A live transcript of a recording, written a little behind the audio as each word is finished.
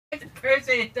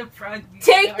person in the front.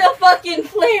 Take the fucking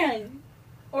plan.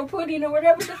 Or pudding or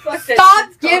whatever the fuck.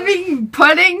 Stop giving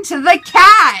pudding to the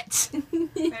cat. Oh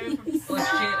shit!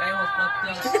 I almost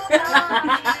fucked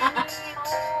up.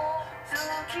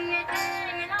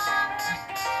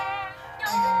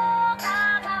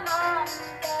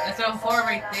 That's a whore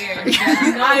right there.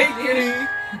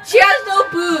 She has no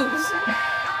boobs.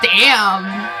 Damn,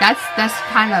 that's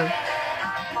kind of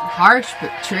harsh,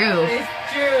 but true. It's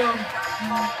true.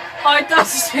 Oh, I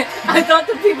thought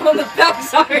the people in the back.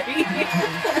 Sorry.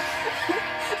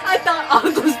 I thought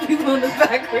all those people in the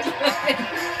back were Len.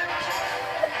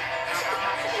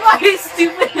 My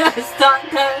stupid ass thought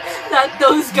that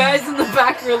those guys in the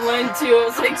back were Len too. I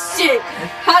was like, shit.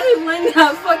 How did Len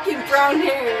have fucking brown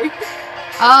hair?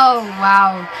 Oh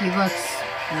wow, he looks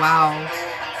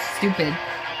stupid.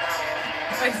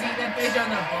 If I see that bitch on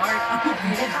the bar,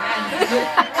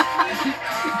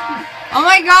 Oh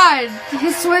my god,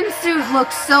 his swimsuit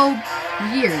looks so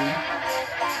weird.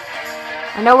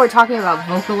 I know we're talking about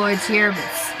Vocaloids here,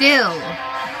 but still.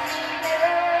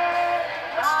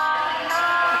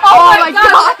 Oh my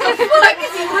god! What the fuck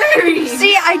is he wearing?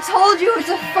 See, I told you it's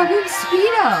a fucking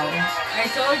Speedo. I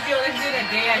told you let's do the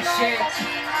gay ass shit.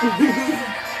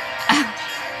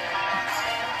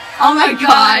 Oh my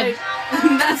god.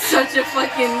 That's such a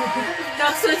fucking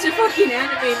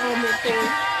anime moment thing.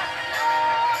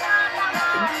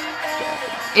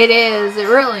 It is, it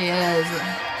really is.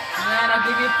 Man, I'll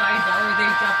give you $5. They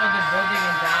jump on the building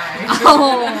and die.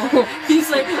 Oh,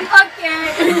 He's like,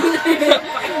 okay.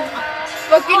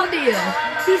 fucking deal.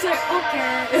 He's like,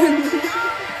 okay.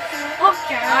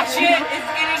 Okay. Ah shit, it's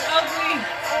getting ugly.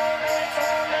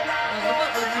 Look how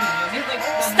ugly he is. He's like,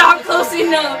 Stop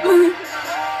closing up.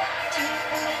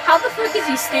 How the fuck is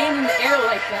he staying in the air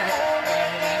like that?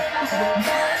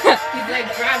 He's like,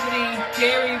 gravity,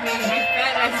 carry me. You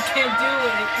fat ass can't do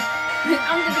it.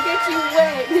 I'm gonna get you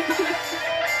wet.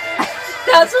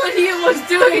 That's what he was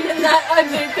doing in that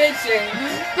ugly picture.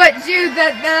 But dude,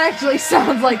 that actually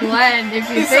sounds like Len if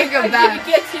you think like, about I'm it.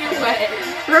 gonna get you wet.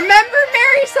 Remember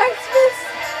Merry Sexmas?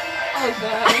 Oh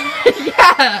god.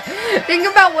 Yeah. Think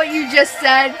about what you just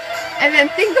said, and then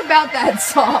think about that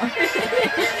song.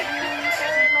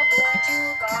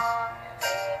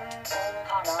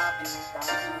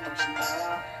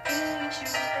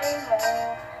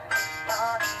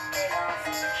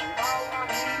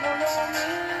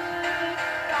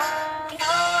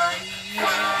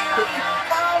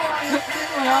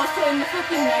 When I was playing the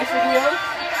fucking knife video,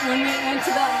 when we went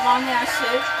to that long ass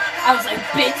shit, I was like,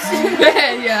 bitch.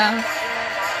 Yeah.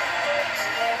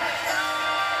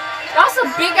 That's a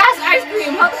big ass ice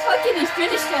cream. How the fuck can he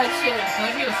finish that shit? I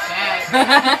thought he was fat.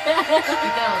 I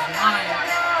thought that was mine.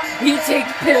 He takes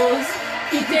pills.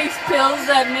 He takes pills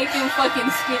that make him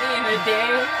fucking skinny in a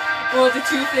day. Well, the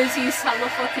truth is he's hella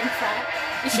fucking fat.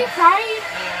 Is she crying?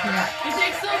 Yeah. It's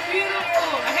like so beautiful.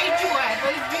 I hate you, Ash,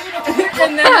 but it's beautiful.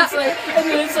 and then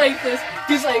it's like this.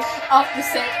 He's like off the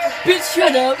set. Bitch,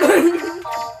 shut up.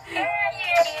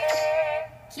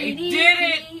 I did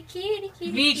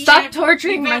it. Me, Stop chef,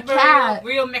 torturing my remember cat.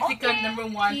 Real Mexican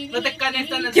 #1. But the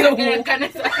canesta na Yo.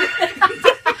 canesta.